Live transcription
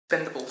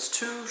Expendables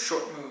 2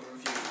 short movie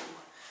review.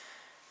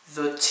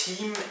 The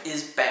team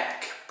is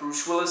back.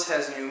 Bruce Willis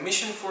has a new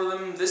mission for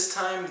them. This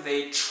time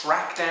they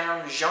track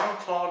down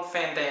Jean-Claude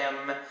Van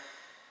Damme,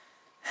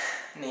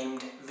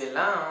 named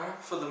Villain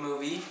for the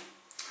movie,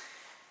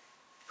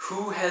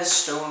 who has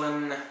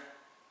stolen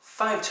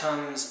 5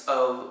 tons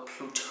of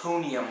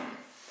plutonium.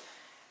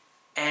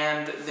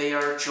 And they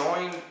are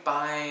joined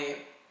by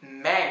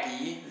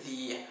Maggie,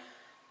 the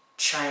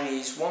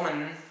Chinese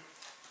woman.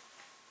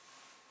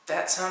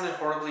 That sounded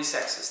horribly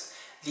sexist.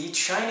 The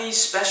Chinese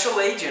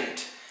special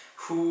agent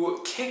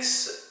who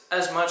kicks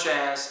as much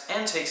as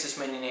and takes as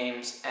many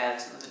names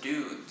as the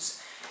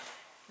dudes.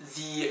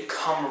 The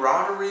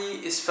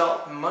camaraderie is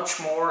felt much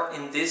more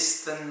in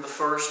this than the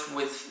first,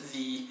 with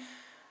the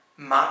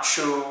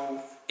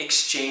macho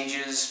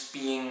exchanges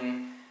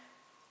being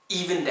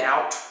evened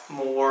out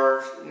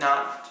more,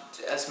 not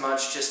as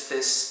much just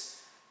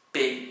this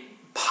big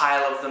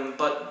pile of them,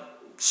 but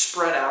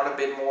spread out a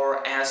bit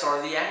more, as are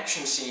the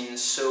action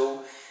scenes.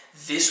 So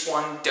this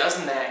one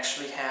doesn't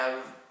actually have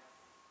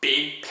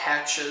big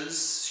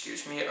patches,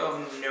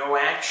 of no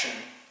action.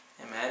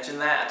 Imagine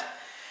that.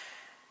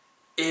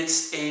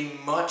 It's a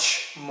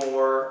much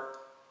more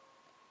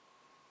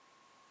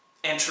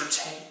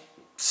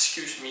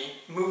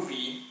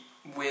movie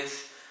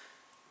with,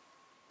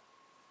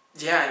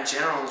 in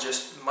general,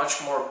 just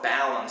much more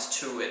balance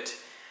to it.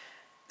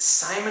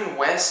 Simon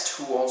West,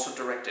 who also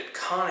directed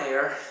Con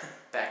Air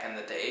back in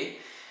the day,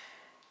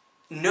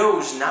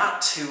 knows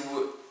not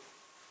to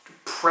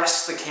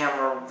press the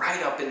camera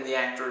right up in the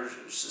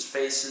actors'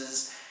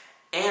 faces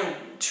and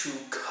to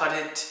cut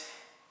it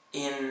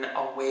in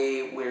a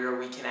way where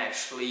we can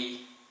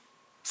actually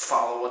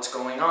follow what's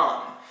going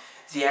on.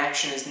 The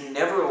action is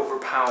never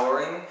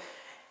overpowering,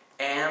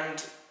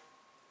 and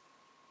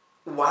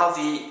while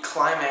the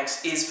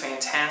climax is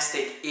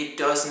fantastic, it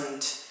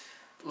doesn't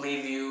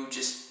leave you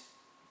just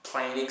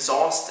plain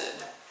exhausted.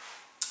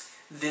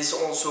 This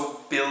also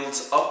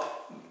builds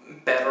up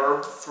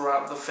better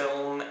throughout the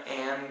film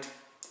and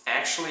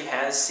actually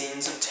has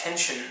scenes of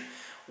tension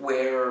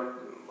where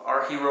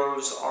our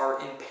heroes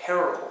are in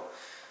peril,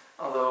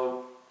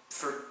 although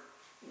for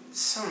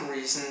some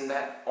reason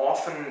that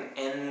often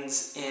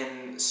ends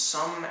in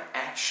some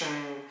action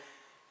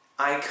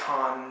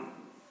icon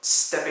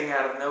stepping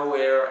out of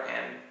nowhere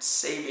and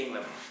saving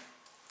them.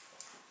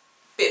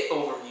 Bit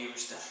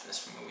overused in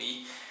this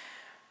movie.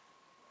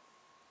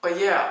 But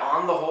yeah,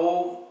 on the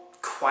whole,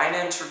 quite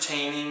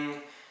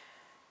entertaining,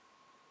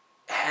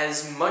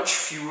 has much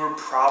fewer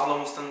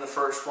problems than the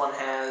first one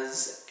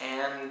has,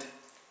 and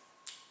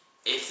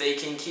if they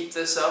can keep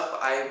this up,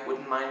 I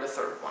wouldn't mind a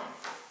third one.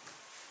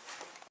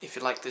 If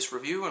you like this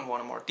review and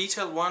want a more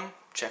detailed one,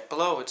 check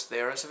below, it's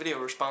there as a video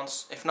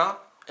response. If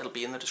not, it'll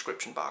be in the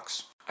description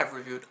box. I've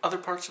reviewed other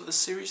parts of this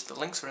series, the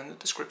links are in the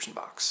description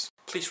box.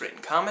 Please rate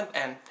and comment,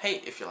 and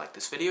hey, if you like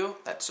this video,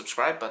 that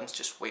subscribe button's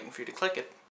just waiting for you to click it.